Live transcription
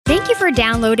Thank you for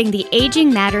downloading the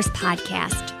Aging Matters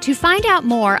podcast. To find out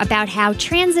more about how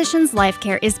Transitions Life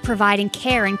Care is providing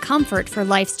care and comfort for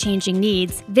life's changing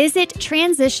needs, visit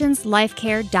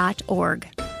transitionslifecare.org.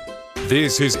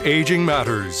 This is Aging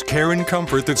Matters, care and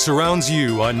comfort that surrounds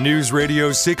you on News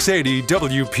Radio 680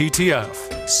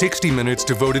 WPTF. 60 minutes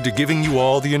devoted to giving you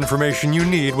all the information you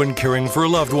need when caring for a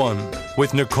loved one.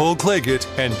 With Nicole Claggett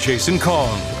and Jason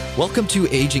Kong. Welcome to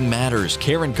Aging Matters,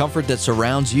 care and comfort that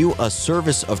surrounds you, a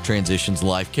service of Transitions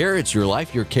Life Care. It's your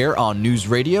life, your care on News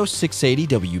Radio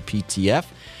 680 WPTF.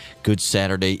 Good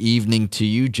Saturday evening to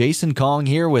you. Jason Kong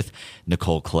here with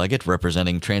Nicole Claggett,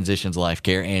 representing Transitions Life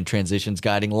Care and Transitions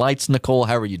Guiding Lights. Nicole,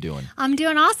 how are you doing? I'm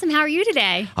doing awesome. How are you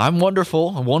today? I'm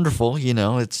wonderful. I'm wonderful. You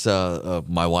know, it's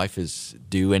my wife is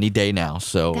due any day now,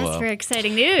 so that's very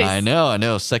exciting news. I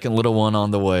know. Second little one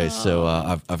on the way. So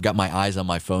I've got my eyes on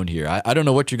my phone here. I don't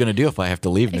know what you're going to do if I have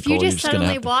to leave, if Nicole. If you just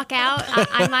suddenly walk out,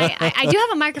 I do have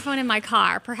a microphone in my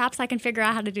car. Perhaps I can figure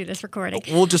out how to do this recording.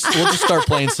 We'll just start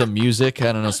playing some music.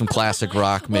 I don't know, some classic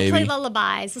rock maybe. We'll play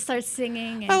lullabies. We'll start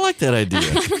singing. I like that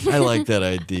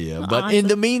idea. But Awesome. in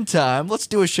the meantime, let's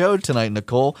do a show tonight,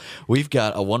 Nicole. We've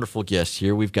got a wonderful guest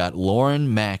here. We've got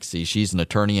Lauren Maxey. She's an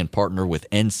attorney and partner with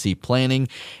NC Planning.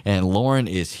 And Lauren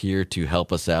is here to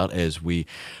help us out as we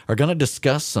are going to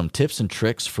discuss some tips and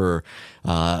tricks for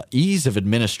ease of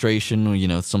administration, you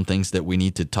know, some things that we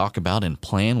need to talk about and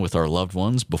plan with our loved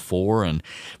ones before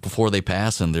they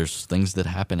pass, and there's things that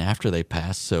happen after they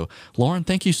pass. So, Lauren,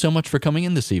 thank you so much for coming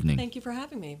in this evening. Thank you for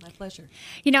having me. My pleasure.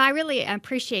 You know, I really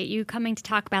appreciate you coming to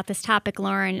talk about this topic,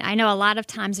 Lauren. I know a lot of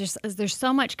times there's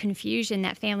so much confusion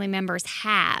that family members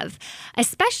have,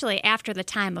 especially after the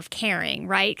time of caring,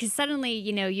 right? Because suddenly,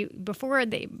 you know,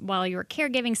 while you were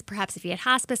caregiving, perhaps if you had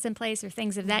hospice in place or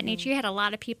things of that nature, you had a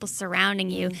lot of people surrounding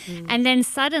you. Mm-hmm. And then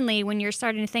suddenly when you're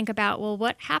starting to think about, well,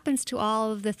 what happens to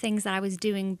all of the things that I was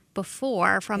doing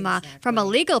before from a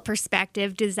legal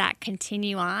perspective? Does that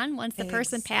continue on once the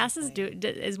person passes?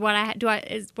 Is what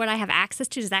I have access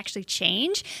to, does it actually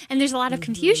change? And there's a lot of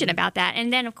confusion about that.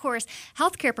 And then, of course,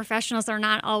 healthcare professionals are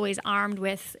not always armed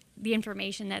with the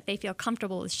information that they feel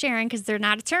comfortable with sharing because they're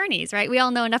not attorneys, right? We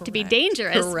all know enough to be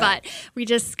dangerous, but we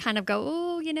just kind of go,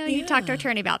 oh, you know, you talk to our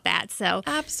attorney about that. So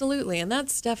absolutely. And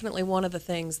that's definitely one of the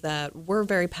things that we're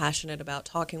very passionate about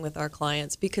talking with our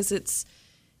clients, because it's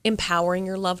empowering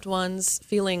your loved ones,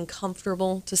 feeling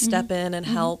comfortable to step in and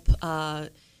help.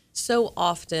 So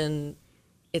often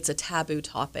it's a taboo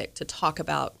topic to talk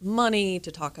about money,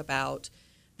 to talk about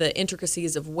the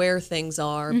intricacies of where things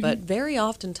are, but very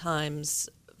oftentimes,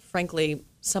 frankly,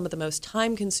 some of the most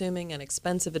time-consuming and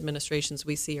expensive administrations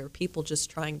we see are people just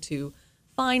trying to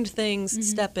find things,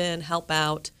 step in, help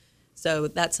out. So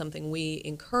that's something we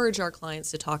encourage our clients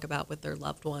to talk about with their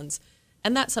loved ones.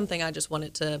 And that's something I just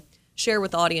wanted to share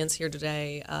with the audience here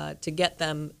today to get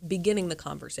them beginning the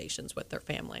conversations with their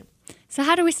family. So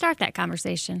how do we start that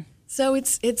conversation? So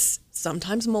it's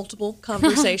sometimes multiple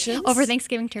conversations. Over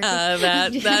Thanksgiving turkey.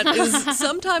 That is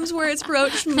sometimes where it's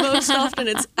broached. Most often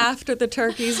it's after the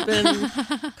turkey's been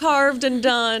carved and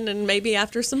done, and maybe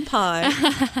after some pie.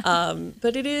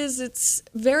 But it's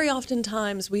very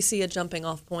oftentimes we see a jumping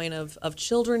off point of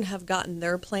children have gotten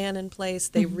their plan in place.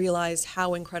 They realize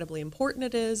how incredibly important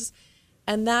it is.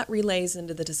 And that relays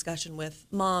into the discussion with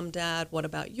mom, dad, what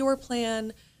about your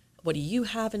plan? What do you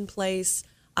have in place?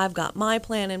 I've got my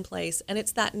plan in place. And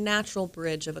it's that natural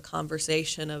bridge of a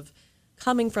conversation of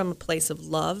coming from a place of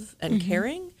love and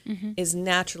caring is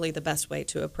naturally the best way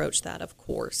to approach that, of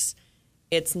course.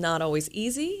 It's not always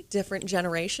easy. Different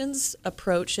generations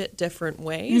approach it different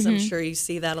ways. I'm sure you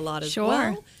see that a lot as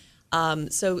well.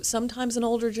 So sometimes an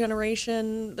older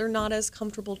generation, they're not as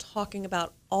comfortable talking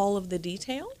about all of the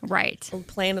detail. Right. Or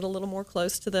playing it a little more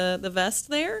close to the vest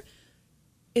there.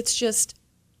 It's just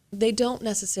they don't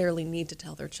necessarily need to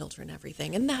tell their children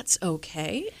everything, and that's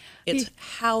okay. It's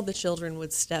how the children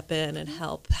would step in and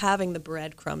help. Having the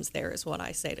breadcrumbs there is what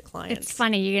I say to clients. It's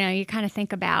funny, you know, you kind of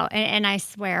think about, and I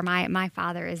swear my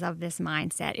father is of this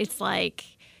mindset. It's like,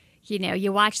 you know,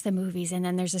 you watch the movies and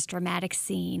then there's this dramatic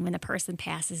scene when the person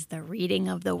passes the reading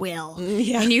of the will.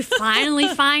 And you finally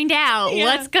find out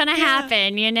what's going to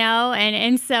happen, you know?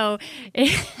 And so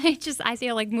I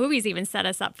feel like movies even set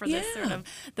us up for this sort of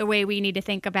the way we need to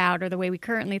think about, or the way we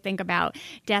currently think about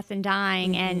death and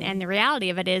dying. And the reality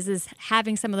of it is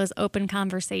having some of those open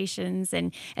conversations,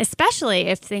 and especially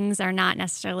if things are not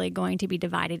necessarily going to be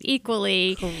divided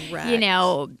equally. Correct. You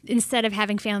know, instead of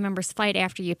having family members fight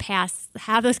after you pass,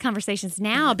 have those conversations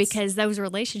now, because those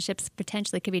relationships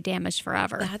potentially could be damaged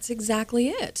forever. That's exactly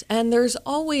it. And there's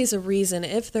always a reason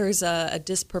if there's a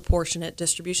disproportionate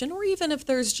distribution, or even if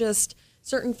there's just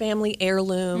certain family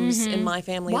heirlooms. In my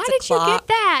family, Why it's a did you clock. get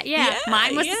that? Yeah,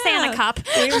 mine was the Santa cup.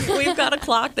 We've got a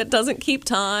clock that doesn't keep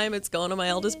time. It's going to my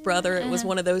eldest brother. It was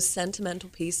one of those sentimental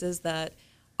pieces that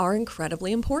are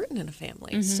incredibly important in a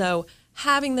family. So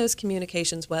having those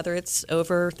communications, whether it's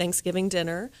over Thanksgiving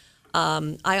dinner,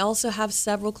 I also have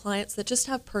several clients that just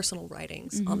have personal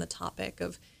writings on the topic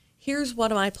of, here's what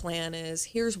my plan is,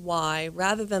 here's why,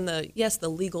 rather than the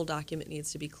legal document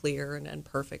needs to be clear and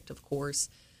perfect, of course.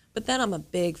 But then I'm a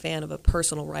big fan of a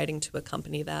personal writing to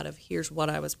accompany that of, here's what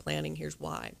I was planning, here's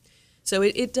why. So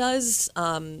it does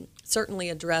certainly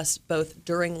address both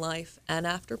during life and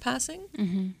after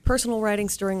passing. Personal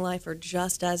writings during life are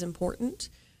just as important.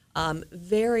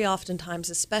 Very oftentimes,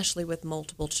 especially with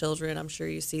multiple children, I'm sure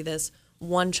you see this,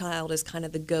 one child is kind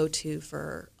of the go-to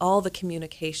for all the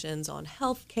communications on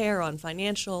health care, on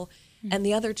financial, and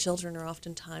the other children are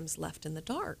oftentimes left in the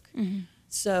dark.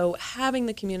 So having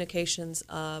the communications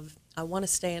of, I want to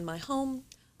stay in my home,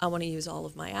 I want to use all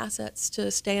of my assets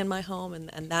to stay in my home,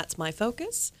 and that's my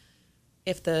focus.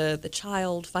 If the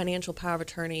child financial power of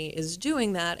attorney is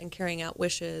doing that and carrying out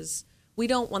wishes, we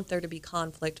don't want there to be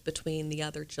conflict between the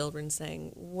other children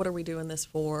saying, what are we doing this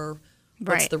for?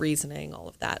 What's the reasoning? All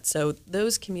of that. So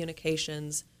those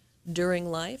communications during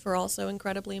life are also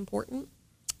incredibly important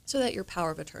so that your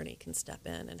power of attorney can step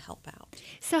in and help out.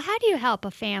 So how do you help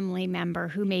a family member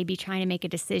who may be trying to make a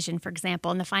decision, for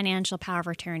example, in the financial power of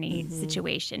attorney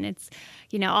situation? It's,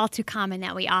 all too common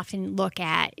that we often look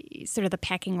at sort of the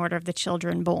pecking order of the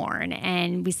children born,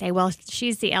 and we say, well,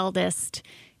 she's the eldest,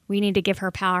 we need to give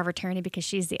her power of attorney because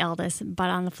she's the eldest. But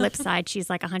on the flip side, she's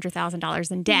like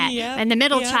 $100,000 in debt. And the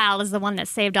middle child is the one that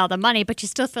saved all the money, but you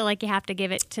still feel like you have to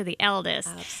give it to the eldest.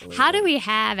 Absolutely. How do we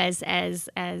have,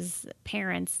 as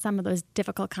parents, some of those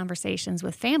difficult conversations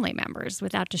with family members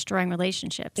without destroying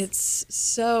relationships?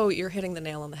 You're hitting the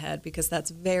nail on the head, because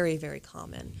that's very, very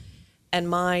common. And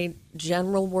my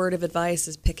general word of advice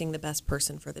is picking the best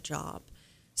person for the job.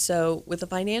 So with the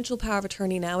financial power of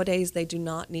attorney nowadays, they do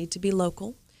not need to be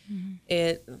local.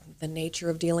 The nature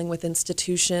of dealing with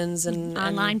institutions and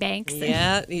online banks.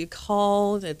 Yeah, you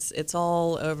call, it's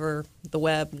all over the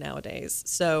web nowadays.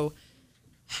 So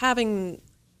having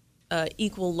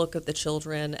equal look at the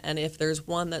children, and if there's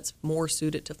one that's more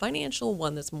suited to financial,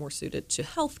 one that's more suited to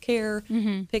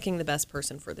healthcare, picking the best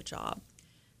person for the job.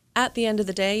 At the end of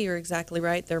the day, you're exactly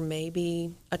right. There may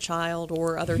be a child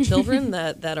or other children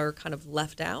that are kind of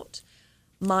left out.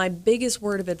 My biggest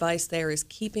word of advice there is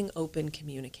keeping open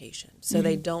communication so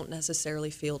they don't necessarily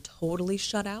feel totally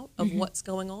shut out of what's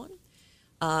going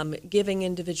on. Giving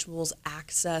individuals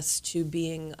access to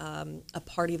being a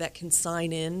party that can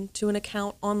sign in to an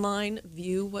account online,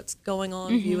 view what's going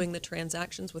on, viewing the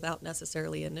transactions without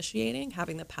necessarily initiating,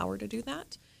 having the power to do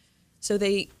that. So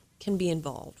they can be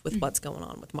involved with what's going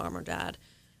on with mom or dad.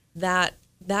 That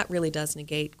really does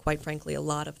negate, quite frankly, a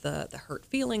lot of the hurt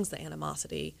feelings, the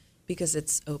animosity, because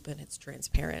it's open, it's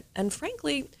transparent. And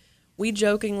frankly, we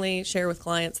jokingly share with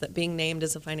clients that being named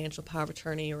as a financial power of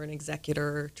attorney or an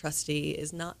executor or trustee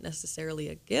is not necessarily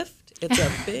a gift. It's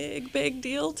a big, big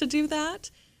deal to do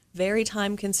that. Very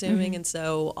time consuming. And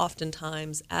so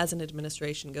oftentimes as an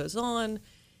administration goes on,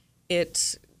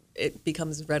 it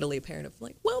becomes readily apparent of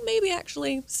like, well, maybe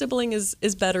actually sibling is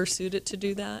better suited to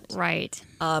do that. Right.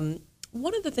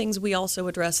 One of the things we also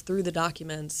address through the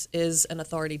documents is an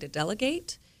authority to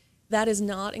delegate. That is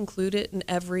not included in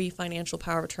every financial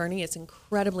power of attorney. It's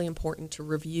incredibly important to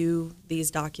review these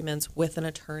documents with an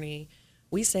attorney.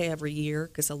 We say every year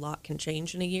because a lot can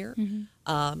change in a year.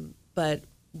 But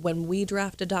when we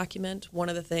draft a document, one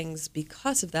of the things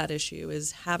because of that issue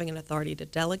is having an authority to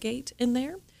delegate in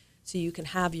there. So you can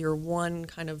have your one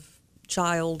kind of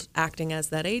child acting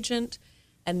as that agent,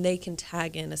 and they can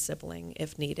tag in a sibling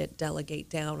if needed, delegate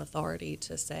down authority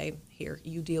to say, here,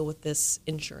 you deal with this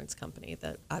insurance company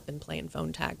that I've been playing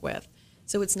phone tag with.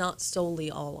 So it's not solely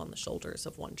all on the shoulders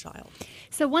of one child.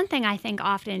 So one thing I think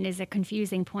often is a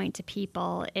confusing point to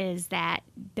people is that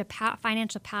the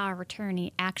financial power of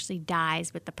attorney actually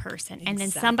dies with the person. And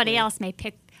then somebody else may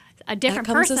pick a different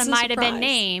person might have been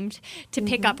named to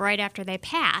pick up right after they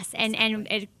pass.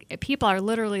 And people are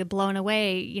literally blown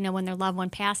away, when their loved one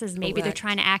passes. Maybe they're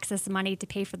trying to access money to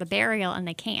pay for the burial and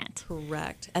they can't.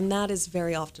 Correct. And that is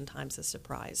very oftentimes a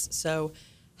surprise. So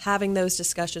having those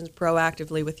discussions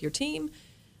proactively with your team,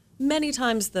 many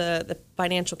times the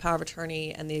financial power of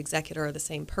attorney and the executor are the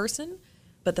same person,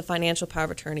 but the financial power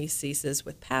of attorney ceases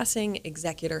with passing.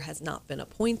 Executor has not been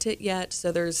appointed yet,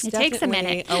 so there's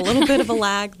definitely a little bit of a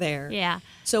lag there. Yeah.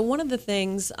 So one of the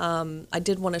things I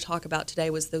did want to talk about today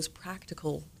was those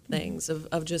practical things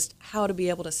of just how to be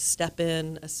able to step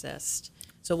in, assist.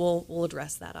 So we'll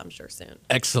address that, I'm sure, soon.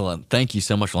 Excellent. Thank you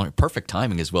so much, Lauren. Perfect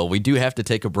timing as well. We do have to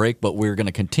take a break, but we're going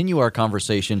to continue our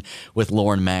conversation with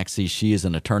Lauren Maxey. She is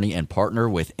an attorney and partner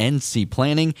with NC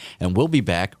Planning, and we'll be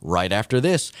back right after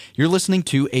this. You're listening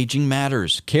to Aging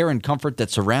Matters, care and comfort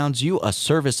that surrounds you, a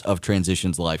service of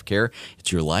Transitions Life Care.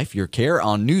 It's your life, your care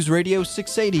on News Radio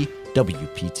 680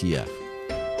 WPTF.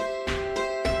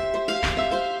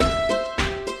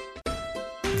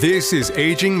 This is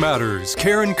Aging Matters,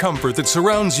 care and comfort that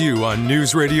surrounds you on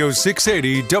News Radio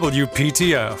 680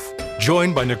 WPTF.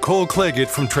 Joined by Nicole Claggett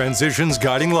from Transitions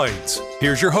Guiding Lights.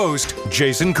 Here's your host,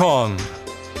 Jason Kong.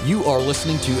 You are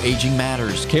listening to Aging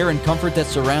Matters, care and comfort that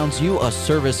surrounds you, a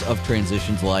service of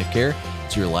Transitions Life Care.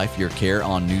 It's your life, your care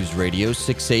on News Radio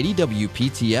 680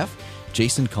 WPTF.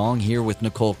 Jason Kong here with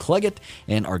Nicole Claggett,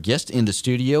 and our guest in the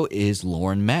studio is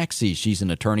Lauren Maxey. She's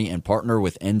an attorney and partner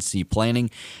with NC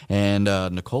Planning. And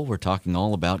Nicole, we're talking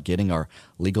all about getting our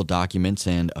legal documents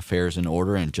and affairs in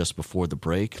order. And just before the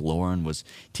break, Lauren was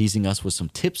teasing us with some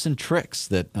tips and tricks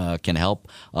that can help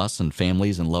us and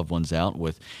families and loved ones out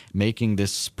with making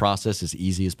this process as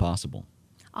easy as possible.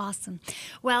 Awesome.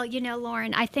 Well,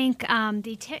 Lauren, I think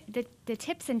the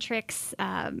tips and tricks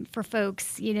for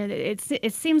folks,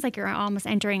 it seems like you're almost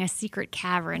entering a secret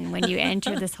cavern when you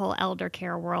enter this whole elder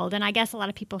care world. And I guess a lot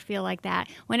of people feel like that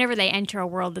whenever they enter a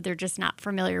world that they're just not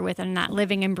familiar with and not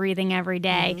living and breathing every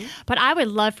day. Mm-hmm. But I would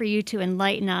love for you to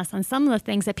enlighten us on some of the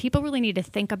things that people really need to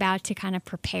think about to kind of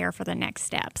prepare for the next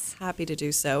steps. Happy to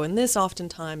do so. And this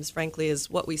oftentimes, frankly, is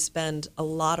what we spend a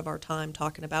lot of our time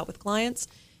talking about with clients.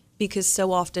 Because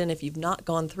so often, if you've not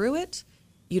gone through it,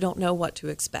 you don't know what to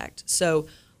expect. So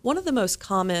one of the most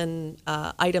common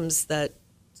items that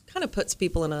kind of puts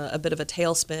people in a bit of a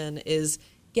tailspin is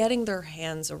getting their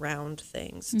hands around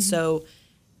things. Mm-hmm. So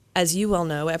as you well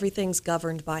know, everything's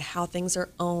governed by how things are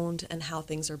owned and how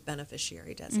things are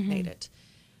beneficiary designated. Mm-hmm.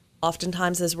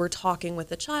 Oftentimes, as we're talking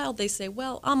with a child, they say,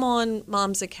 well, I'm on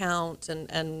mom's account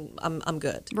and I'm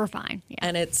good. We're fine. Yeah.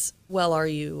 And it's, well, are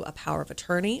you a power of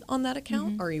attorney on that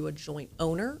account? Mm-hmm. Are you a joint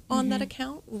owner on that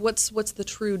account? What's the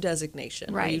true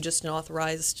designation? Right. Are you just an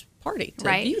authorized party to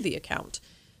right. view the account?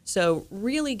 So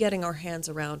really getting our hands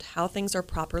around how things are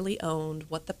properly owned,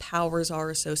 what the powers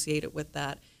are associated with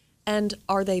that, and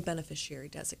are they beneficiary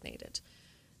designated?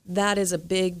 That is a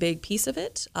big, big piece of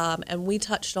it. And we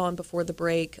touched on before the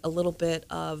break a little bit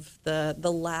of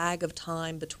the lag of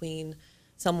time between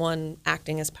someone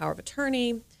acting as power of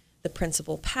attorney, the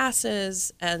principal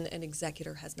passes, and an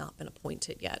executor has not been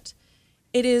appointed yet.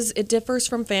 It differs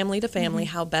from family to family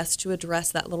how best to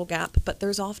address that little gap, but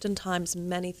there's oftentimes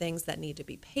many things that need to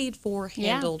be paid for,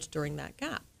 handled during that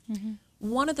gap. Mm-hmm.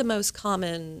 One of the most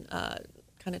common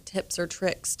kind of tips or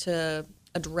tricks to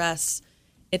address,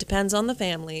 it depends on the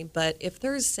family, but if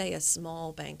there's, say, a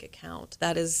small bank account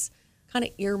that is kind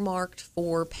of earmarked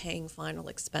for paying final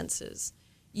expenses,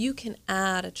 you can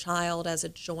add a child as a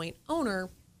joint owner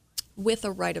with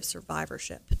a right of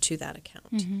survivorship to that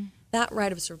account. Mm-hmm. That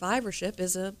right of survivorship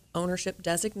is a ownership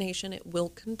designation. It will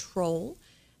control,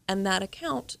 and that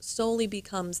account solely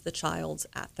becomes the child's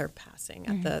at their passing,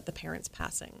 at the parent's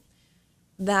passing.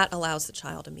 That allows the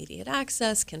child immediate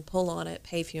access, can pull on it,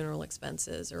 pay funeral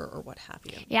expenses, or what have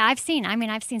you. Yeah, I've seen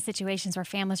situations where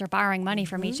families are borrowing money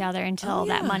from each other until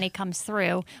that money comes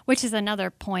through, which is another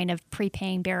point of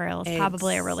prepaying burial is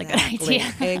probably a really good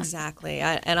idea. Exactly.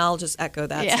 And I'll just echo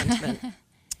that sentiment.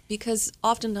 Because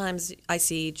oftentimes I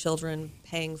see children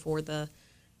paying for the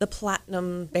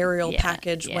platinum burial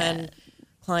package when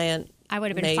client I would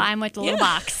have been fine with the little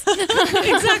box.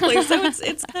 Exactly. So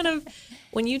it's kind of,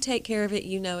 when you take care of it,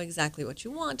 you know exactly what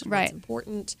you want, what's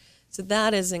important. So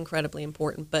that is incredibly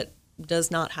important, but does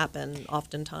not happen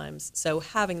oftentimes. So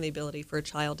having the ability for a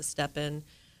child to step in,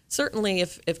 certainly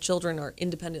if children are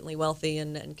independently wealthy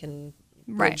and can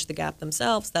bridge the gap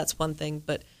themselves, that's one thing.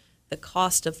 But the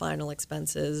cost of final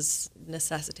expenses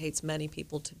necessitates many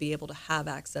people to be able to have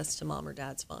access to mom or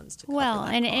dad's funds to cover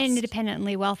that and cost.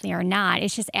 Independently wealthy or not,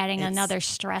 it's just adding another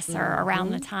stressor around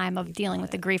the time of dealing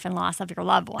with the grief and loss of your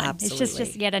loved one. Absolutely. It's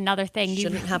just yet another thing. You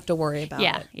shouldn't have to worry about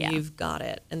it. Yeah. You've got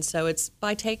it. And so it's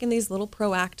by taking these little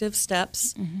proactive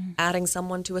steps, adding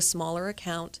someone to a smaller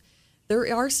account,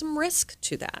 there are some risk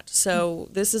to that. So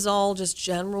this is all just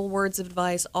general words of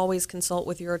advice. Always consult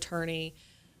with your attorney.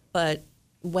 But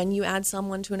when you add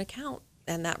someone to an account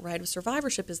and that right of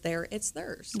survivorship is there, it's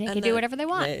theirs. They can do whatever they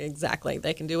want. Exactly.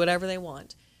 They can do whatever they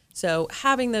want. So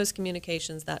having those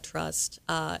communications, that trust,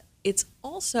 it's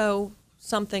also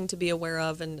something to be aware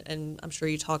of, and I'm sure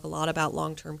you talk a lot about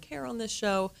long-term care on this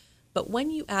show, but when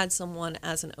you add someone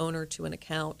as an owner to an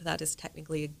account, that is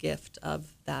technically a gift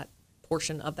of that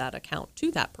portion of that account to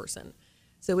that person.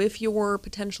 So if you're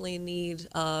potentially in need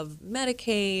of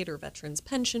Medicaid or veterans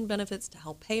pension benefits to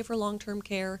help pay for long-term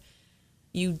care,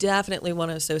 you definitely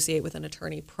want to associate with an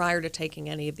attorney prior to taking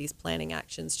any of these planning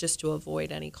actions, just to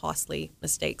avoid any costly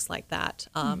mistakes like that.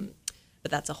 But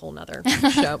that's a whole nother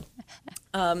show.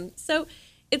 So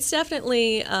it's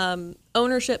definitely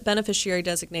ownership, beneficiary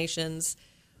designations.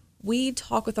 We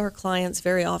talk with our clients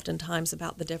very oftentimes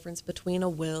about the difference between a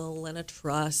will and a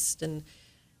trust, and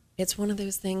it's one of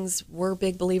those things, we're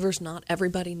big believers, not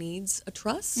everybody needs a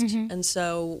trust. And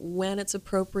so when it's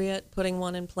appropriate, putting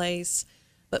one in place,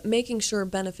 but making sure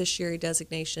beneficiary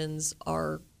designations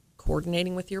are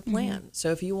coordinating with your plan.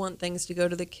 So if you want things to go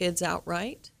to the kids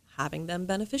outright, having them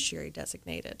beneficiary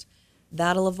designated.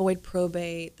 That'll avoid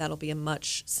probate. That'll be a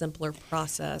much simpler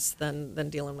process than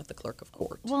dealing with the clerk of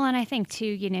court. Well, and I think,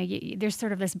 too, there's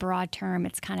sort of this broad term.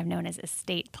 It's kind of known as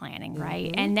estate planning,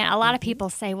 right? And then a lot of people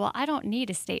say, well, I don't need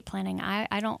estate planning.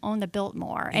 I don't own the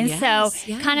Biltmore. And so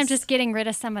kind of just getting rid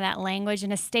of some of that language.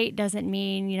 And estate doesn't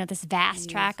mean, this vast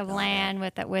tract of land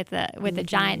with a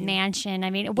giant mansion.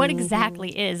 I mean, what exactly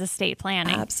is estate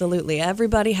planning? Absolutely.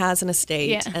 Everybody has an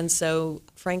estate. Yeah. And so,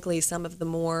 frankly, some of the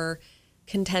more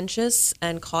contentious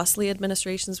and costly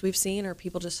administrations we've seen are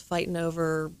people just fighting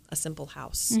over a simple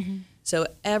house. So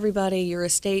your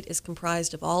estate is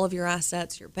comprised of all of your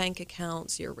assets, your bank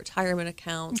accounts, your retirement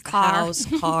accounts, house,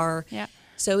 car.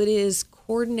 So it is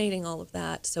coordinating all of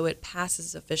that so it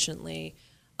passes efficiently,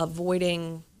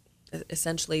 avoiding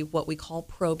essentially what we call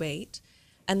probate.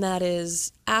 And that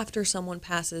is after someone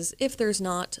passes, if there's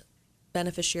not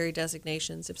beneficiary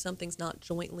designations, if something's not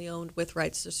jointly owned with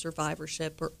rights to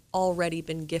survivorship or already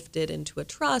been gifted into a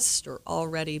trust or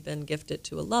already been gifted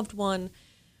to a loved one,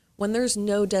 when there's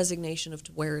no designation of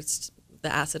where the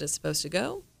asset is supposed to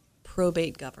go,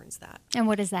 probate governs that. And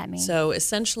what does that mean? So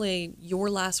essentially, your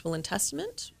last will and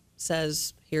testament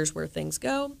says, here's where things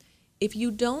go. If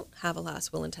you don't have a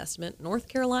last will and testament, North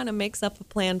Carolina makes up a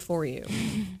plan for you.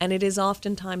 And it is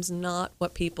oftentimes not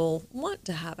what people want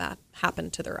to have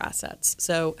happen to their assets.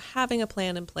 So having a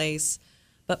plan in place,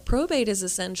 but probate is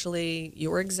essentially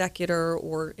your executor,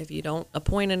 or if you don't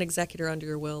appoint an executor under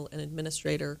your will, an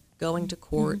administrator, going to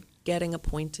court, getting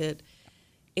appointed.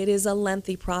 It is a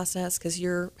lengthy process because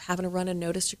you're having to run a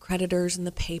notice to creditors in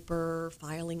the paper,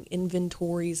 filing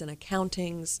inventories and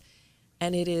accountings.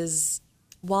 And it is...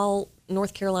 While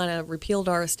North Carolina repealed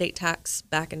our estate tax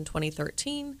back in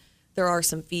 2013, there are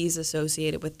some fees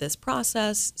associated with this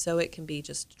process, so it can be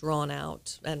just drawn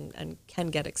out and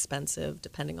can get expensive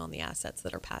depending on the assets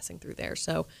that are passing through there.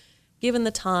 So given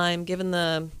the time, given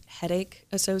the headache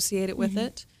associated with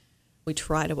it, we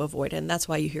try to avoid it. And that's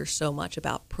why you hear so much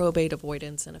about probate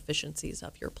avoidance and efficiencies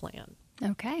of your plan.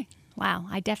 Okay. Wow.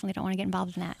 I definitely don't want to get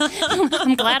involved in that.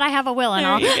 I'm glad I have a will and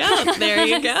all. There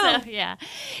you go.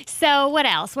 So what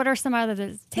else? What are some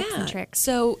other tips and tricks?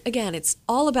 So again, it's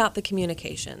all about the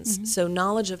communications. So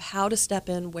knowledge of how to step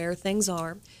in where things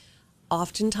are.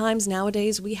 Oftentimes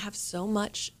nowadays we have so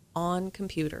much on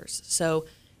computers. So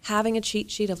having a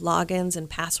cheat sheet of logins and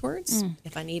passwords,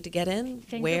 if I need to get in,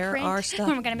 where are stuff?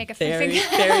 I'm going to make a fingerprint.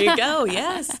 There you go,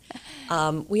 yes.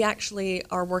 We actually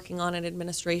are working on an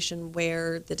administration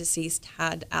where the deceased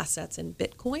had assets in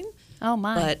Bitcoin. Oh,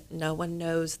 my. But no one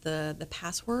knows the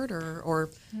password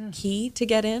or key to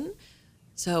get in.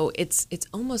 So it's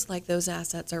almost like those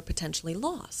assets are potentially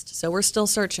lost. So we're still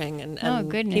searching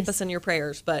and keep us in your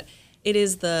prayers. But it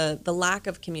is the lack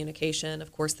of communication.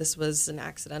 Of course, this was an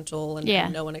accidental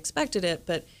and no one expected it.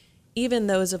 But even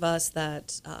those of us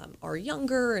that are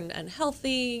younger and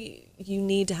healthy, you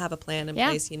need to have a plan in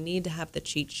place. You need to have the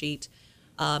cheat sheet.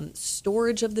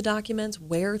 Storage of the documents,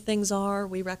 where things are.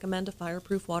 We recommend a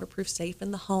fireproof, waterproof safe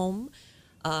in the home.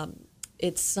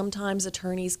 It's sometimes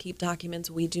attorneys keep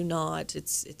documents. We do not.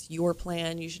 It's your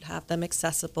plan. You should have them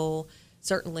accessible.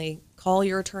 Certainly call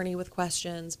your attorney with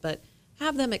questions, but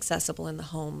have them accessible in the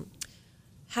home.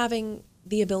 Having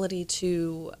the ability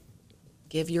to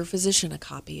give your physician a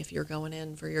copy if you're going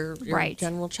in for your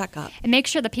general checkup. And make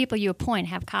sure the people you appoint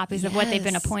have copies of what they've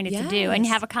been appointed to do, and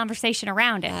have a conversation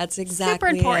around it. That's exactly super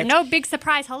important. No big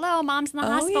surprise. Hello, mom's in the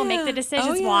hospital. Make the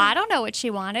decisions. Well, I don't know what she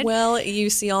wanted. Well, you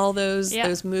see all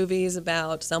those movies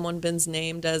about someone been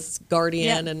named as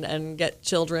guardian and get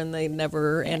children they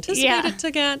never anticipated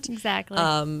to get. Exactly.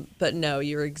 But no,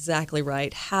 you're exactly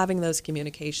right. Having those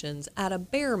communications at a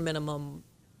bare minimum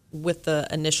with the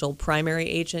initial primary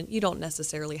agent, you don't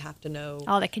necessarily have to know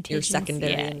all the contingents, your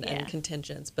secondary and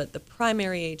contingents, but the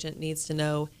primary agent needs to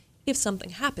know if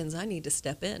something happens, I need to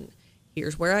step in.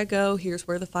 Here's where I go. Here's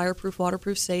where the fireproof,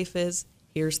 waterproof safe is.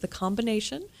 Here's the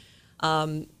combination.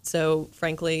 So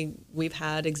frankly, we've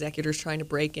had executors trying to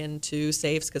break into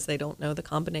safes because they don't know the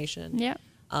combination. Yep.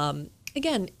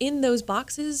 Again, in those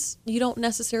boxes, you don't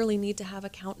necessarily need to have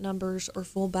account numbers or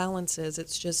full balances.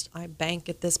 It's just I bank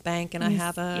at this bank and I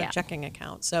have a checking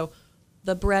account. So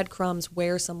the breadcrumbs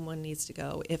where someone needs to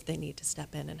go if they need to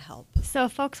step in and help. So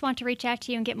if folks want to reach out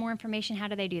to you and get more information, how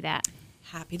do they do that?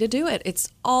 Happy to do it. It's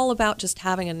all about just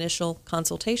having initial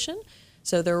consultation.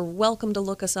 So they're welcome to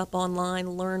look us up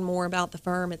online, learn more about the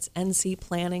firm. It's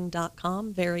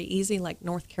ncplanning.com. Very easy, like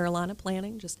North Carolina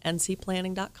Planning, just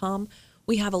ncplanning.com.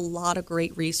 We have a lot of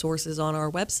great resources on our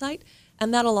website,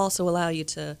 and that'll also allow you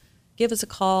to give us a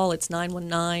call. It's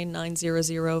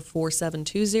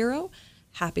 919-900-4720.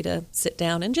 Happy to sit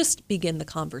down and just begin the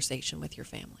conversation with your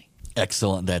family.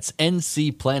 Excellent. That's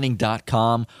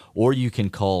ncplanning.com, or you can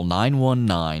call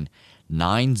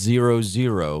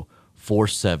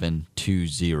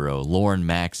 919-900-4720. Lauren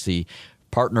Maxey,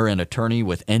 partner and attorney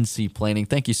with NC Planning.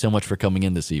 Thank you so much for coming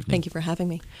in this evening. Thank you for having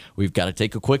me. We've got to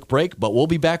take a quick break, but we'll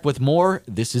be back with more.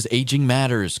 This is Aging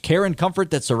Matters, care and comfort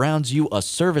that surrounds you, a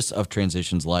service of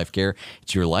Transitions Life Care.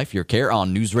 It's your life, your care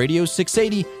on News Radio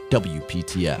 680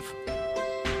 WPTF.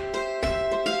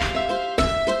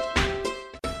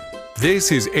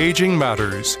 This is Aging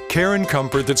Matters, care and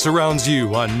comfort that surrounds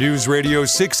you on News Radio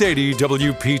 680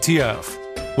 WPTF.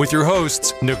 With your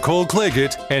hosts, Nicole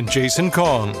Claggett and Jason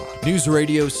Kong. News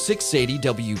Radio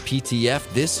 680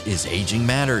 WPTF. This is Aging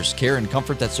Matters, care and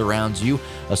comfort that surrounds you,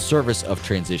 a service of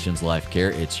Transitions Life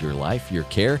Care. It's your life, your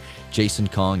care. Jason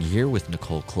Kong here with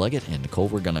Nicole Claggett. And Nicole,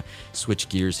 we're going to switch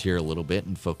gears here a little bit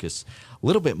and focus a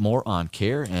little bit more on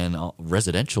care and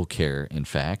residential care, in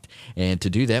fact. And to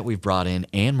do that, we've brought in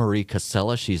Anne Marie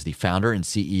Casella. She's the founder and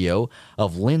CEO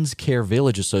of Lynn's Care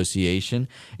Village Association.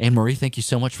 Anne Marie, thank you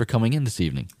so much for coming in this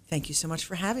evening. Thank you so much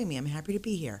for having me. I'm happy to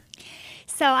be here.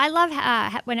 So I love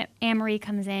when Anne Marie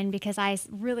comes in because I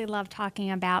really love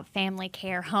talking about family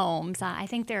care homes. I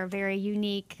think they're a very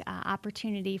unique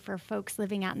opportunity for folks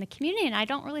living out in the community, and I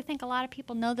don't really think a lot of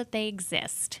people know that they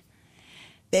exist.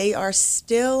 They are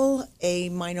still a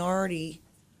minority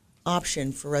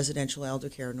option for residential elder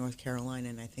care in North Carolina,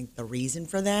 and I think the reason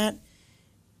for that,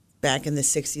 back in the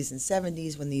 60s and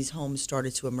 70s when these homes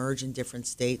started to emerge in different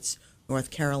states,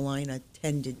 North Carolina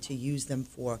tended to use them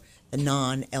for the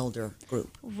non-elder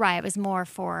group. Right. It was more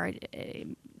for,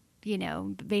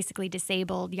 basically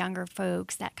disabled younger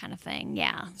folks, that kind of thing.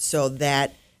 Yeah. So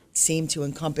that seemed to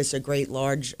encompass a great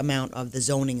large amount of the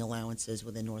zoning allowances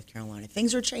within North Carolina.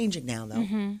 Things are changing now, though.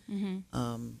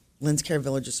 Lynn's Care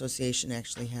Village Association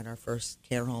actually had our first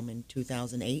care home in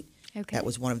 2008. Okay. That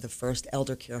was one of the first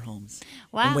elder care homes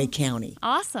Wow. in Wake County.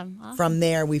 Awesome. From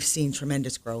there, we've seen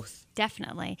tremendous growth.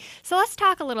 Definitely. So let's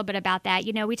talk a little bit about that.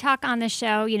 We talk on the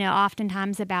show,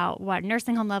 oftentimes about what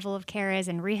nursing home level of care is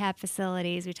and rehab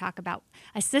facilities. We talk about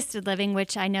assisted living,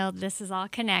 which I know this is all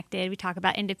connected. We talk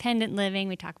about independent living.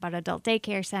 We talk about adult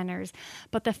daycare centers.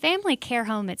 But the family care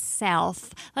home itself,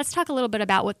 let's talk a little bit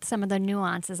about what some of the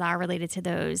nuances are related to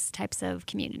those types of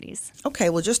communities. Okay,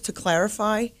 well, just to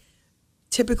clarify,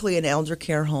 typically an elder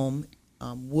care home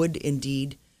would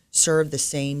indeed serve the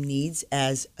same needs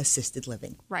as assisted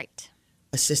living. Right.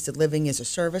 Assisted living is a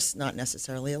service, not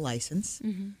necessarily a license.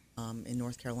 In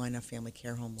North Carolina, a family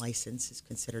care home license is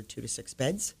considered 2 to 6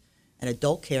 beds. And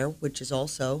adult care, which is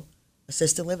also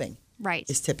assisted living, Right.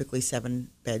 is typically 7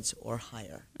 beds or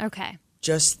higher. Okay.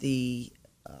 Just the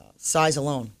size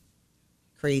alone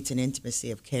creates an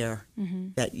intimacy of care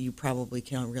that you probably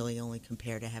can really only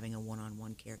compare to having a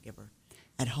one-on-one caregiver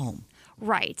at home.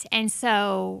 Right. And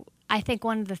so I think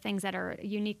one of the things that are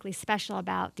uniquely special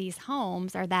about these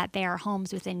homes are that they are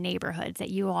homes within neighborhoods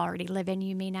that you already live in.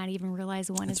 You may not even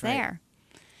realize one That's is right. there.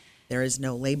 There is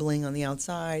no labeling on the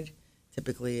outside.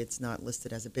 Typically, it's not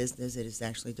listed as a business. It is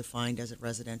actually defined as a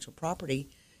residential property.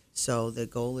 So the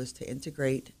goal is to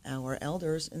integrate our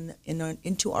elders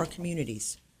into our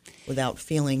communities without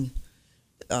feeling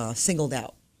singled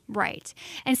out. Right.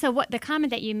 And so what the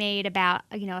comment that you made about,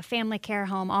 a family care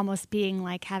home almost being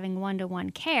like having one-to-one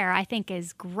care, I think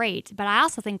is great. But I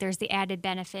also think there's the added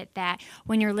benefit that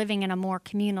when you're living in a more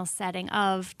communal setting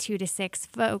of 2 to 6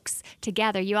 folks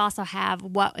together, you also have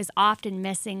what is often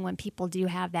missing when people do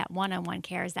have that one-on-one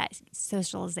care is that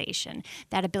socialization,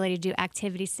 that ability to do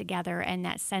activities together and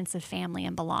that sense of family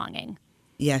and belonging.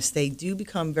 Yes, they do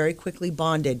become very quickly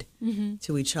bonded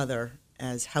to each other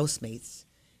as housemates.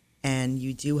 And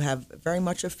you do have very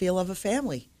much a feel of a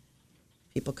family.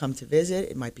 People come to visit.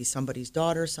 It might be somebody's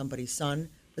daughter, somebody's son,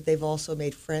 but they've also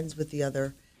made friends with the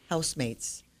other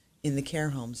housemates. in the care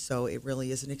home. So it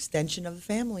really is an extension of the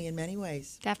family in many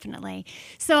ways. Definitely.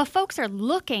 So if folks are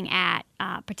looking at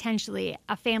potentially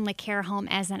a family care home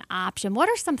as an option, what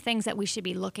are some things that we should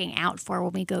be looking out for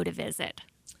when we go to visit?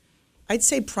 I'd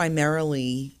say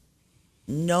primarily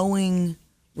knowing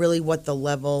really what the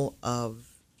level of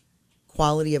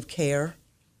quality of care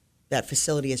that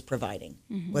facility is providing,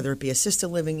 whether it be assisted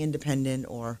living, independent,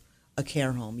 or a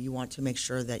care home. You want to make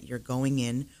sure that you're going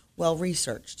in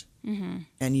well-researched. And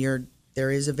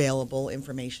there is available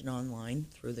information online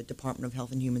through the Department of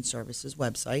Health and Human Services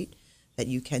website that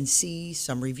you can see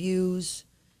some reviews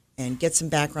and get some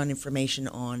background information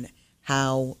on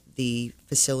how the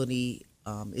facility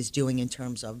is doing in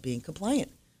terms of being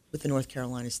compliant with the North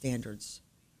Carolina standards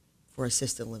for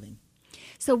assisted living.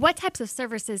 So what types of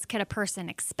services could a person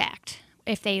expect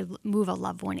if they move a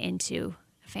loved one into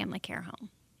a family care home?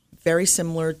 Very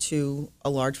similar to a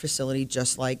large facility,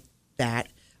 just like that.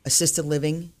 Assisted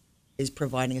living is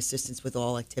providing assistance with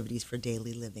all activities for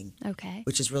daily living, Okay.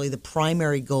 which is really the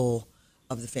primary goal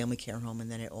of the family care home.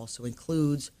 And then it also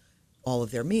includes all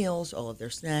of their meals, all of their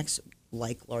snacks.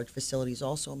 Like large facilities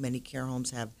also, many care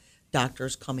homes have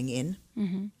doctors coming in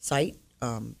site.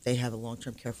 They have a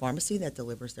long-term care pharmacy that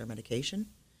delivers their medication.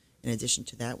 In addition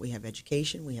to that, we have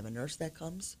education. We have a nurse that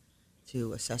comes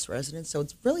to assess residents. So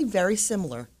it's really very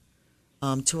similar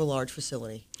to a large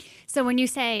facility. So when you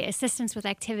say assistance with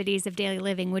activities of daily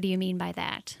living, what do you mean by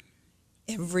that?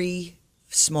 Every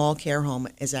small care home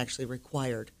is actually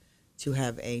required to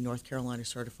have a North Carolina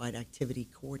certified activity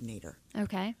coordinator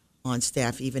Okay. on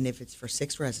staff, even if it's for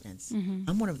 6 residents.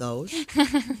 I'm one of those.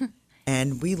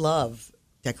 And we love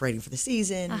decorating for the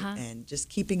season and just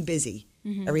keeping busy.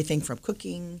 Everything from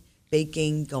cooking,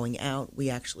 baking, going out.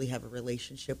 We actually have a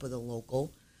relationship with a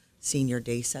local senior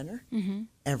day center.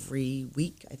 Every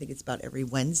week, I think it's about every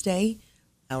Wednesday,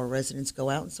 our residents go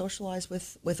out and socialize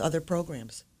with other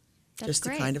programs. That's just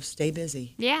great. to kind of stay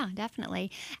busy. Yeah,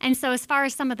 definitely. And so as far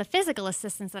as some of the physical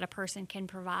assistance that a person can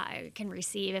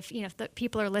receive, if the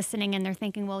people are listening and they're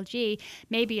thinking, well, gee,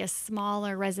 maybe a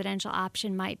smaller residential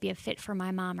option might be a fit for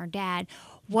my mom or dad.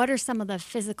 What are some of the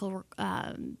physical,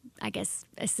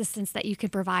 assistance that you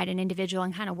could provide an individual,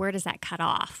 and kind of where does that cut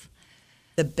off?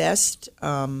 The best,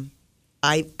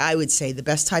 I would say the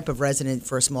best type of resident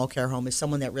for a small care home is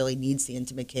someone that really needs the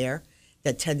intimate care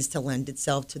that tends to lend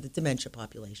itself to the dementia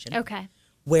population. Okay.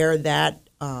 Where that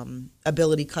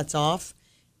ability cuts off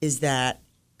is that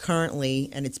currently,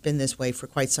 and it's been this way for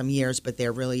quite some years, but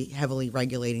they're really heavily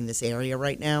regulating this area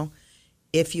right now.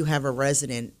 If you have a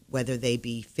resident, whether they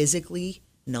be physically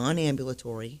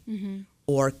non-ambulatory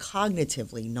or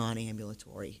cognitively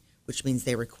non-ambulatory, which means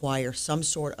they require some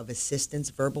sort of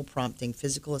assistance, verbal prompting,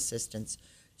 physical assistance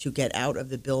to get out of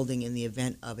the building in the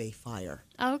event of a fire.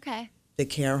 Okay. The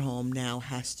care home now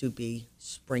has to be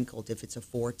sprinkled if it's a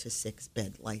 4 to 6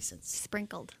 bed license,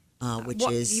 Sprinkled. which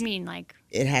What, is you mean like?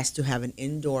 it has to have an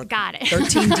indoor. Got it.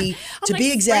 13D to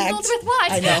be exact. Sprinkled with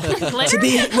what? I know. Glitter? To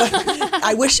be,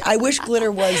 I wish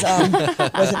glitter was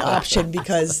an option,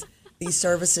 because these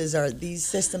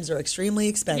systems are extremely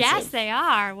expensive. Yes, they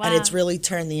are. Wow. And it's really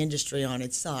turned the industry on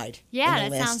its side. Yeah, in the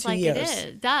that last sounds 2 like years.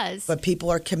 it does. But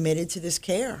people are committed to this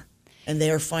care, and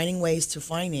they are finding ways to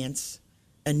finance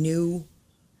a new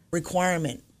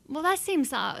requirement. Well, that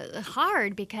seems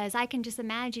hard, because I can just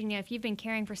imagine, if you've been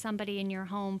caring for somebody in your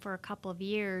home for a couple of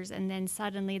years and then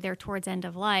suddenly they're towards end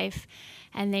of life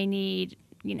and they need,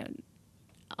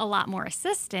 a lot more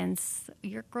assistance,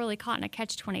 you're really caught in a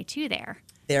catch-22 there.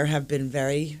 There have been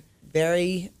very,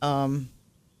 very,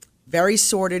 very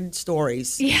sordid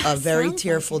stories Yeah, of very sounds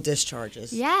tearful like it.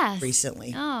 discharges Recently.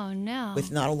 recently, Oh, no.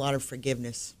 with not a lot of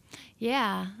forgiveness.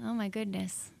 Yeah. Oh, my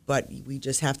goodness. But we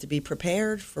just have to be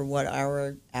prepared for what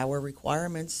our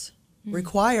requirements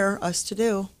require us to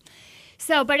do.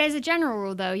 So, but as a general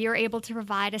rule, though, you're able to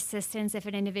provide assistance if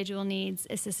an individual needs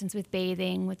assistance with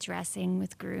bathing, with dressing,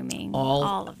 with grooming,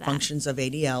 all of that. Functions of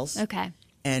ADLs. Okay.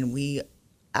 And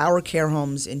our care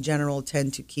homes in general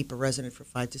tend to keep a resident for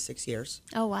 5 to 6 years.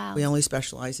 Oh, wow. We only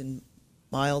specialize in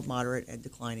mild, moderate, and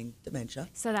declining dementia.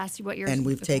 So that's what you're... And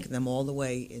we've okay. taken them all the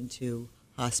way into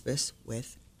hospice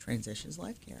with Transitions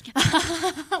Life Care.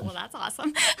 Well, that's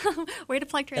awesome. Way to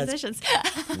plug Transitions.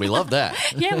 We love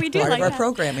that. Yeah, we do Part like of our that.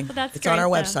 programming. Well, that's it's on great, our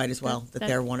though. website as well, that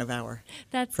they're one of our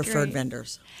That's preferred great.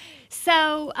 vendors.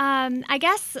 So I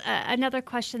guess another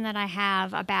question that I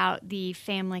have about the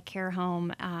family care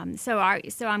home. So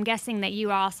I'm guessing that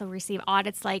you also receive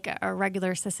audits like a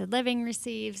regular assisted living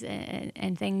receives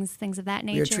and things of that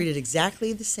nature. We are treated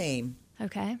exactly the same,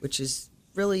 Okay. which is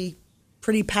really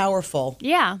pretty powerful.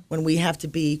 Yeah. When we have to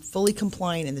be fully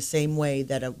compliant in the same way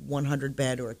that a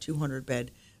 100-bed or a 200-bed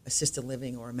assisted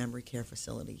living or a memory care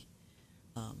facility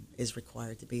is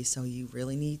required to be. So you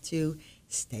really need to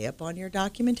stay up on your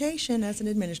documentation as an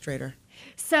administrator.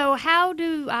 So how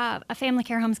do family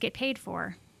care homes get paid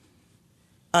for?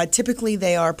 Typically,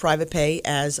 they are private pay,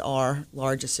 as are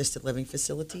large assisted living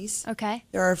facilities. Okay.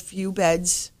 There are a few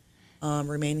beds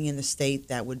remaining in the state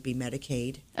that would be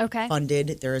Medicaid Okay.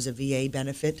 funded. There is a VA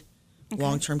benefit.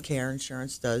 Long-term care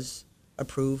insurance does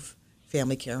approve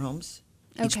family care homes.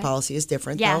 Each Okay. policy is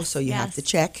different, though, Yes, so you have yes. to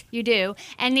check. You do.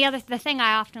 And the thing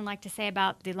I often like to say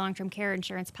about the long-term care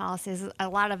insurance policies, a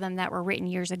lot of them that were written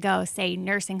years ago say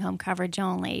nursing home coverage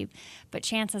only. But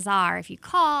chances are, if you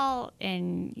call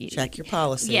and Check your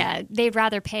policy. yeah, they'd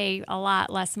rather pay a lot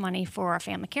less money for a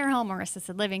family care home or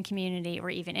assisted living community or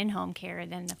even in-home care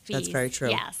than the fees. That's very true.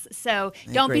 Yes. So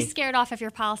I don't be agree. scared off if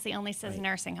your policy only says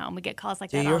nursing home. We get calls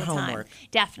like Do that your all the homework. time.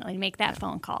 Definitely make that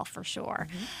phone call for sure.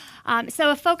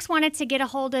 So if folks wanted to get a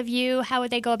hold of you, how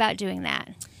would they go about doing that?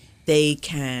 They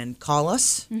can call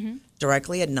us Mm-hmm.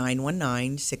 directly at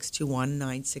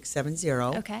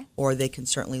 919-621-9670. Okay. Or they can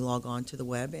certainly log on to the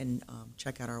web and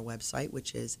check out our website,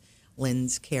 which is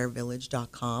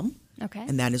linscarevillage.com. Okay.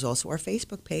 And that is also our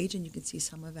Facebook page, and you can see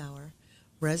some of our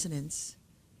residents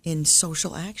in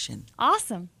social action.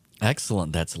 Awesome.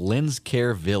 Excellent. That's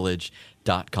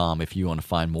linscarevillage.com. If you want to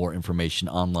find more information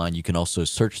online, you can also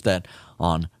search that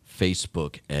on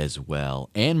Facebook as well.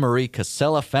 Anne Marie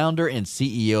Casella, founder and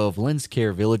CEO of Lynn's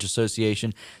Care Village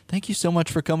Association. Thank you so much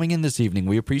for coming in this evening.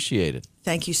 We appreciate it.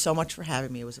 Thank you so much for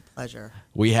having me. It was a pleasure.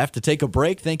 We have to take a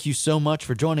break. Thank you so much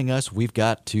for joining us. We've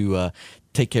got to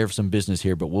take care of some business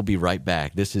here, but we'll be right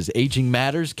back. This is Aging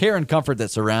Matters, care and comfort that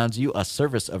surrounds you, a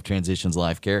service of Transitions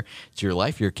Life Care. It's your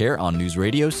life, your care on News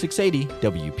Radio 680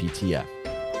 WPTF.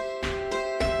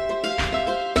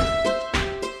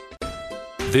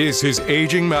 This is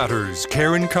Aging Matters,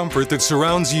 care and comfort that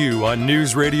surrounds you on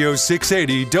News Radio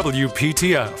 680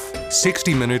 WPTF.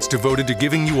 60 minutes devoted to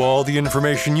giving you all the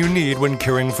information you need when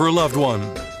caring for a loved one.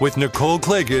 With Nicole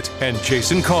Claggett and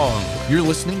Jason Kong. You're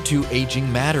listening to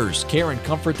Aging Matters, care and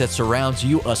comfort that surrounds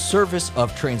you, a service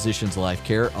of Transitions Life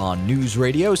Care on News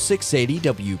Radio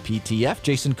 680 WPTF.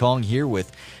 Jason Kong here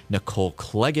with Nicole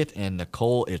Claggett. And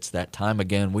Nicole, it's that time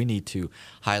again. We need to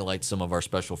highlight some of our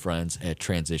special friends at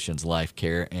Transitions Life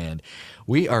Care. And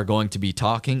we are going to be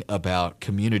talking about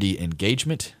community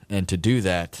engagement. And to do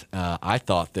that, I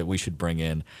thought that we should bring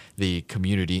in the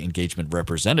community engagement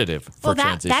representative for Well,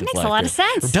 that Transitions makes Life a lot Care. of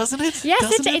sense. Doesn't it? Yes,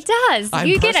 Doesn't it does. I'm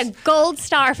You get a impressed. gold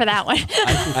star for that one.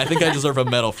 I think I deserve a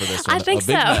medal for this one. I think a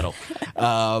big so.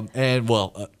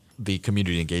 medal. The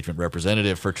community engagement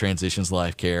representative for Transitions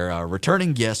Life Care,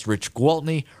 returning guest, Rich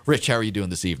Gwaltney. Rich, how are you doing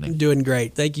this evening? Doing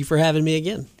great. Thank you for having me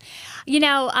again. You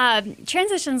know,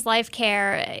 Transitions Life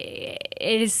Care,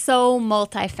 it is so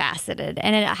multifaceted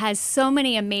and it has so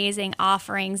many amazing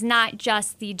offerings, not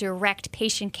just the direct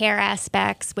patient care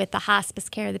aspects with the hospice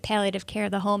care, the palliative care,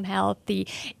 the home health, the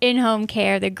in-home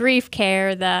care, the grief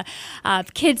care, the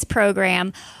kids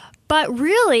program, but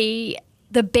really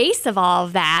the base of all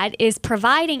of that is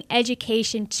providing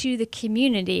education to the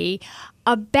community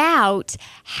about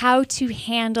how to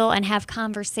handle and have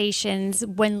conversations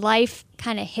when life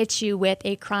kind of hits you with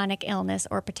a chronic illness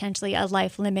or potentially a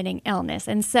life-limiting illness.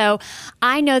 And so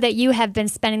I know that you have been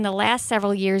spending the last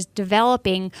several years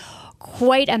developing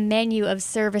quite a menu of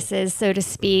services, so to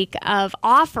speak, of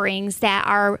offerings that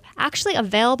are actually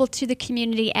available to the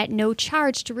community at no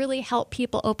charge to really help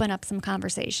people open up some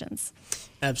conversations.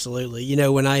 Absolutely. You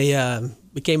know, when I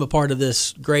became a part of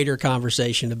this greater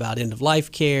conversation about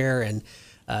end-of-life care and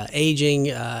aging,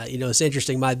 it's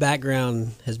interesting. My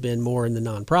background has been more in the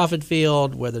nonprofit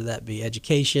field, whether that be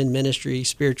education, ministry,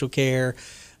 spiritual care.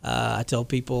 I tell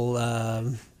people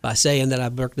by saying that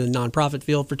I've worked in the nonprofit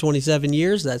field for 27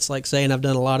 years, that's like saying I've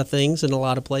done a lot of things in a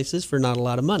lot of places for not a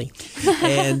lot of money.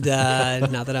 And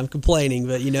not that I'm complaining,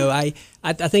 but,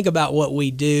 I think about what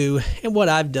we do and what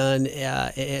I've done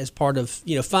as part of,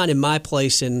 finding my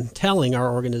place in telling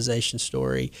our organization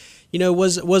story,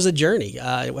 was a journey.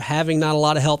 Having not a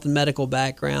lot of health and medical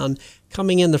background,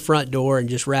 coming in the front door and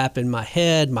just wrapping my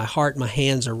head, my heart, my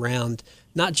hands around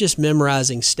not just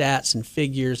memorizing stats and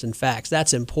figures and facts.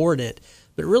 That's important,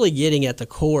 but really getting at the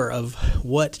core of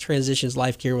what Transitions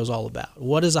Life Care was all about.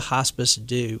 What does a hospice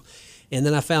do? And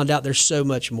then I found out there's so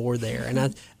much more there.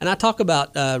 And I talk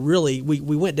about we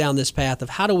went down this path of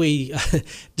how do we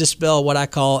dispel what I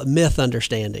call myth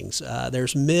understandings.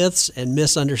 There's myths and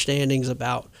misunderstandings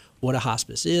about what a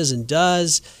hospice is and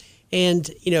does. And,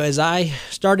 as I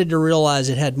started to realize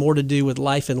it had more to do with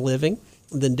life and living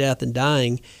than death and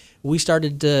dying, we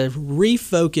started to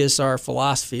refocus our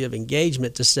philosophy of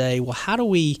engagement to say, well, how do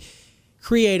we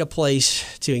create a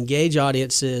place to engage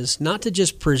audiences, not to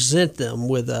just present them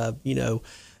with a,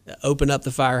 open up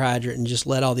the fire hydrant and just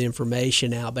let all the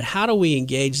information out, but how do we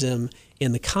engage them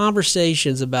in the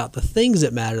conversations about the things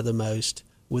that matter the most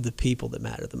with the people that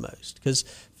matter the most? Because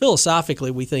philosophically,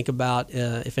 we think about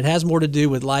if it has more to do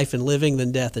with life and living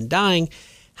than death and dying,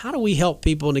 how do we help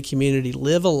people in the community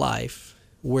live a life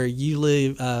where you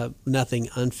leave nothing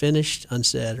unfinished,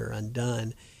 unsaid, or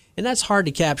undone? And that's hard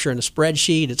to capture in a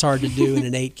spreadsheet. It's hard to do in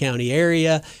an 8-county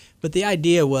area. But the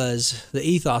idea was, the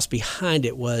ethos behind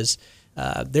it was,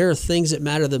 there are things that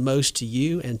matter the most to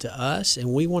you and to us,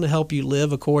 and we want to help you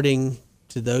live according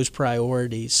to those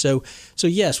priorities. So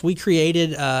yes, we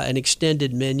created an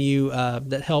extended menu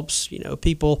that helps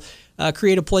people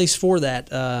create a place for that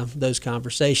those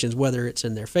conversations, whether it's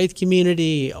in their faith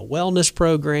community, a wellness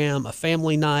program, a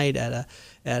family night at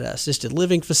an assisted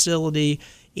living facility.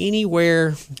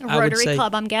 Anywhere, a Rotary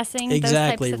Club, I'm guessing.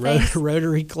 Exactly, those types of things.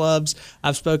 Rotary clubs.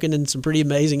 I've spoken in some pretty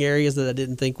amazing areas that I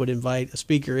didn't think would invite a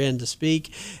speaker in to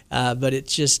speak. But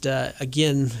it's just,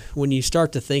 again, when you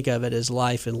start to think of it as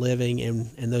life and living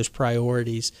and those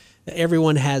priorities,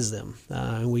 everyone has them.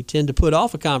 And we tend to put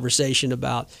off a conversation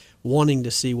about wanting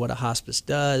to see what a hospice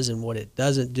does and what it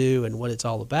doesn't do and what it's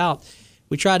all about.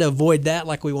 We try to avoid that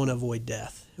like we want to avoid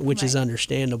death, which is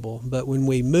understandable. But when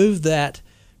we move that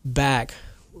back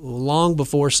long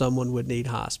before someone would need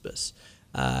hospice.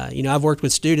 I've worked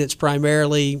with students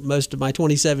primarily most of my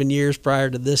 27 years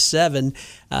prior to this 7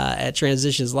 at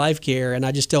Transitions Life Care, and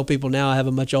I just tell people now I have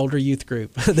a much older youth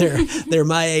group. They're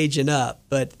my age and up.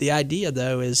 But the idea,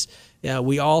 though, is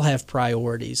we all have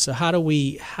priorities. So how do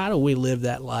we live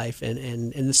that life?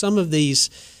 And some of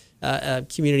these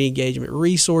community engagement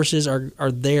resources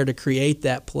are there to create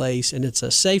that place, and it's a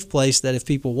safe place that if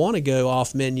people want to go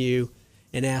off menu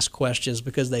and ask questions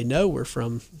because they know we're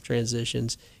from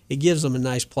Transitions, it gives them a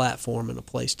nice platform and a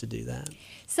place to do that.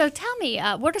 So tell me,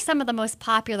 what are some of the most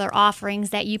popular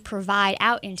offerings that you provide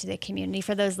out into the community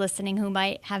for those listening who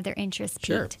might have their interest piqued?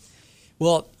 Sure.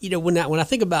 Well, when I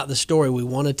think about the story we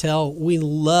want to tell, we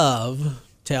love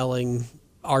telling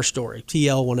our story,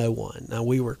 TL 101. Now,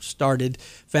 we were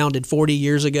founded 40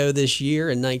 years ago this year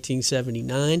in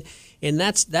 1979. And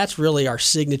that's really our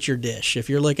signature dish. If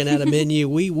you're looking at a menu,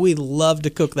 we love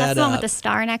to cook that up. That's the one with the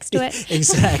star next to it?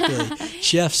 Exactly.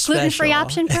 Chef special. Gluten-free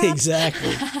option, perhaps?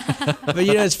 Exactly. But,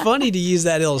 it's funny to use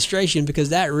that illustration because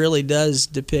that really does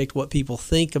depict what people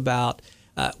think about.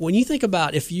 When you think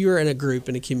about if you're in a group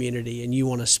in a community and you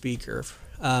want a speaker,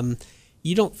 when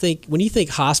you think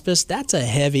hospice, that's a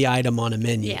heavy item on a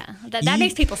menu. Yeah, that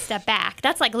makes people step back.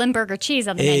 That's like Limburger cheese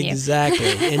on the menu. Exactly,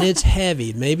 and it's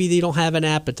heavy. Maybe they don't have an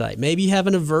appetite. Maybe you have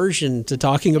an aversion to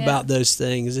talking about those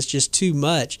things. It's just too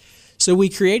much. So we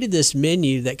created this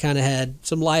menu that kind of had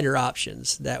some lighter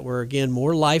options that were, again,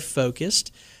 more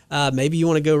life-focused. Maybe you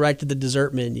want to go right to the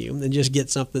dessert menu and just get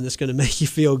something that's going to make you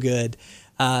feel good.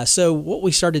 So what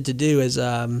we started to do is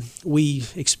we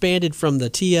expanded from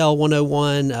the TL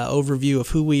 101 overview of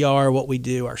who we are, what we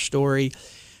do, our story.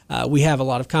 We have a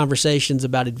lot of conversations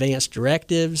about advanced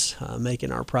directives,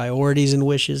 making our priorities and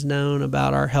wishes known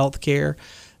about our health care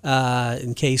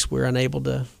in case we're unable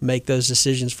to make those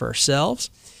decisions for ourselves.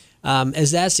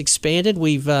 As that's expanded,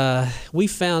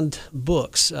 we've found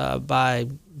books by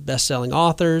best-selling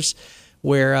authors,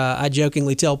 where I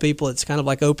jokingly tell people it's kind of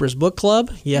like Oprah's book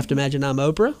club. You have to imagine I'm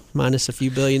Oprah, minus a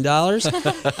few $1 billion. A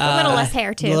little less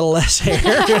hair, too. A little less hair.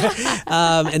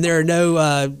 And there are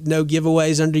no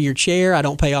giveaways under your chair. I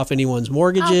don't pay off anyone's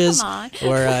mortgages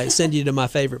or send you to my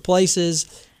favorite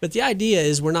places. But the idea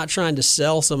is we're not trying to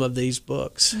sell some of these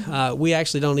books. We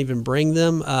actually don't even bring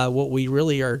them. What we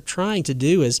really are trying to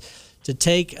do is to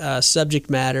take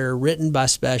subject matter written by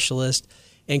specialists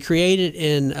and create it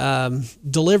and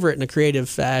deliver it in a creative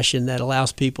fashion that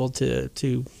allows people to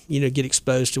get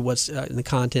exposed to what's in the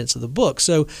contents of the book.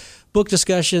 So book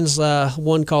discussions,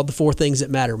 one called The 4 Things That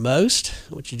Matter Most,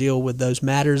 which deal with those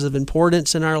matters of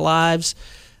importance in our lives.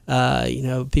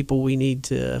 People we need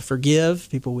to forgive,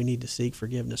 people we need to seek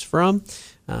forgiveness from.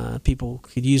 People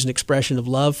could use an expression of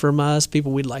love from us,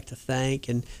 people we'd like to thank.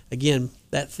 And again,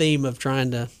 that theme of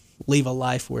trying to leave a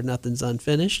life where nothing's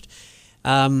unfinished.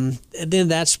 And then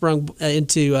that sprung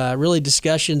into really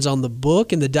discussions on the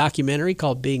book and the documentary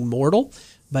called Being Mortal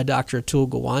by Dr. Atul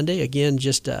Gawande. Again,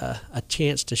 just a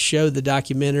chance to show the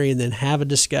documentary and then have a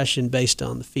discussion based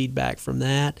on the feedback from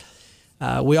that.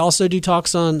 We also do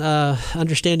talks on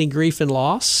understanding grief and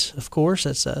loss, of course.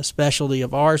 That's a specialty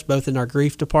of ours, both in our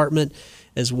grief department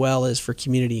as well as for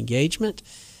community engagement.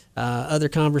 Other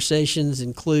conversations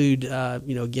include,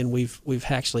 again, we've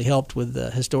actually helped with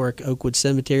the historic Oakwood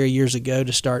Cemetery years ago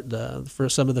to start for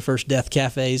some of the first death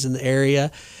cafes in the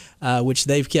area, which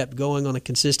they've kept going on a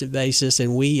consistent basis,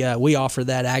 and we offer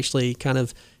that actually kind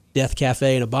of death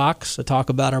cafe in a box to talk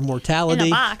about our mortality. In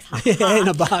a box. In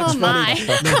a box. Oh, my.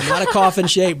 No, not a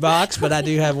coffin-shaped box, but I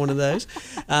do have one of those.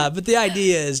 But the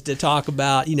idea is to talk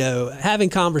about, having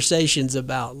conversations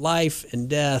about life and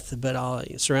death, but all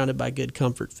surrounded by good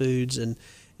comfort foods and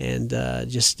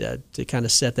just to kind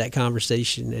of set that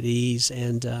conversation at ease.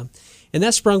 And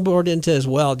that sprung into as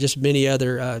well just many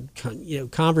other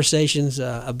conversations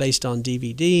based on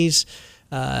DVDs.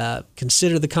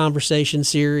 Consider the Conversation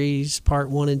series, part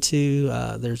 1 and 2.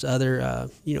 There's other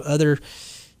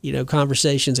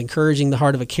conversations. Encouraging the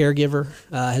Heart of a Caregiver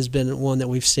has been one that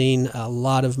we've seen a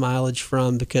lot of mileage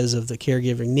from because of the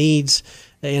caregiving needs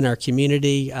in our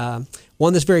community.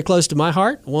 One that's very close to my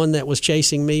heart, one that was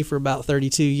chasing me for about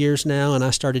 32 years now, and I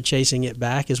started chasing it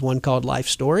back, is one called Life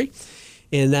Story.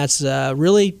 And that's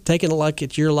really taking a look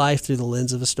at your life through the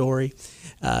lens of a story.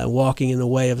 Walking in the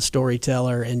way of a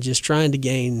storyteller and just trying to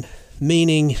gain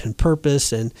meaning and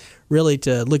purpose and really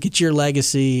to look at your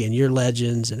legacy and your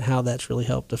legends and how that's really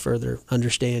helped to further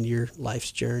understand your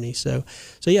life's journey. So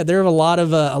yeah, there are a lot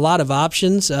of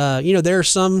options. There are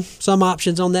some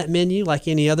options on that menu, like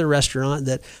any other restaurant,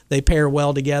 that they pair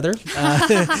well together. Is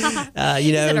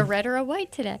it a red or a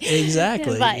white today?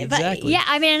 Exactly. But yeah,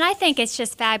 and I think it's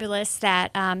just fabulous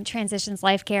that Transitions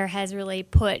Life Care has really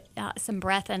put some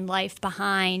breath and life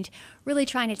behind really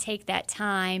trying to take that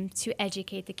time to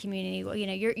educate the community. Well,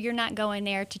 you're not going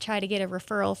there to try to get a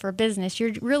referral for business.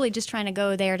 You're really just trying to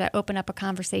go there to open up a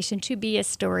conversation, to be a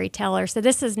storyteller. So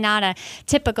this is not a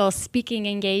typical speaking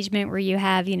engagement where you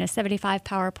have, 75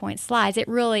 PowerPoint slides. It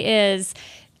really is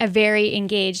a very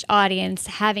engaged audience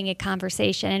having a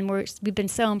conversation. And we've been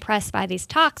so impressed by these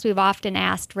talks. We've often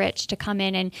asked Rich to come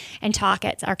in and talk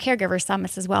at our caregiver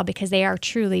summits as well, because they are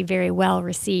truly very well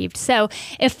received. So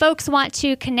if folks want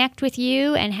to connect with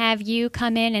you and have you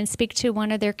come in and speak to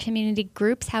one of their community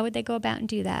groups, how would they go about and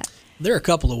do that? There are a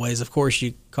couple of ways. Of course,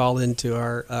 you call into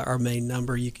our main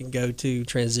number. You can go to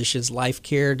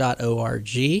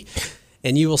transitionslifecare.org.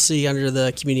 And you will see under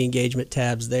the community engagement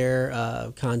tabs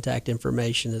there contact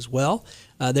information as well.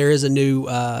 There is a new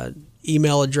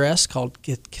email address called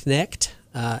connect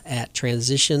at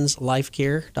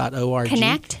transitionslifecare.org.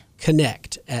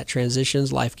 Connect at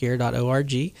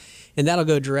transitionslifecare.org. And that'll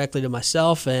go directly to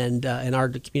myself and our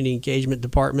community engagement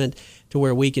department, to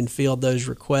where we can field those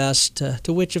requests,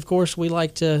 to which, of course, we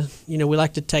like to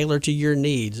tailor to your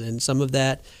needs. And some of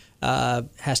that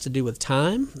has to do with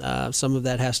time. Some of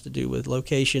that has to do with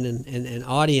location and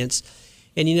audience.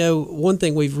 And, one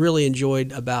thing we've really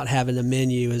enjoyed about having a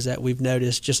menu is that we've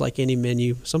noticed, just like any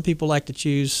menu, some people like to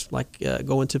choose,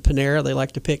 going to Panera, they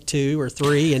like to pick 2 or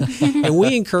 3. And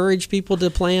we encourage people to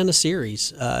plan a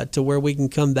series to where we can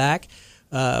come back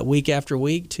week after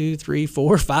week, 2, 3,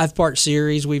 4, 5-part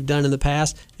series we've done in the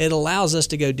past. It allows us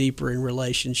to go deeper in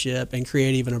relationship and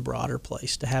create even a broader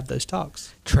place to have those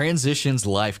talks.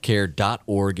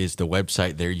 Transitionslifecare.org is the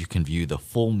website. There you can view the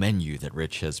full menu that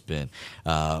Rich has been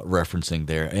referencing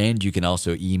there. And you can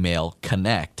also email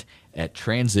connect at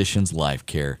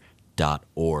transitionslifecare.org.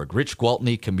 Rich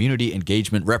Gwaltney, Community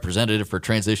Engagement Representative for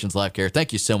Transitions Life Care.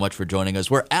 Thank you so much for joining us.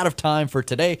 We're out of time for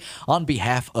today. On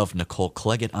behalf of Nicole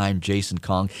Cleggett, I'm Jason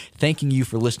Kong. Thanking you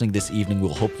for listening this evening.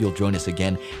 We'll hope you'll join us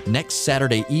again next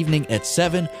Saturday evening at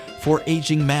 7 for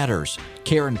Aging Matters.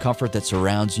 Care and comfort that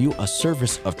surrounds you, a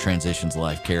service of Transitions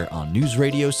Life Care on News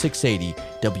Radio 680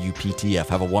 WPTF.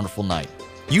 Have a wonderful night.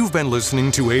 You've been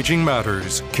listening to Aging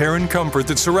Matters, care and comfort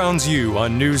that surrounds you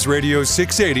on News Radio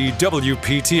 680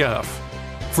 WPTF.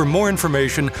 For more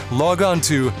information, log on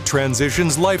to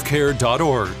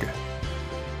transitionslifecare.org.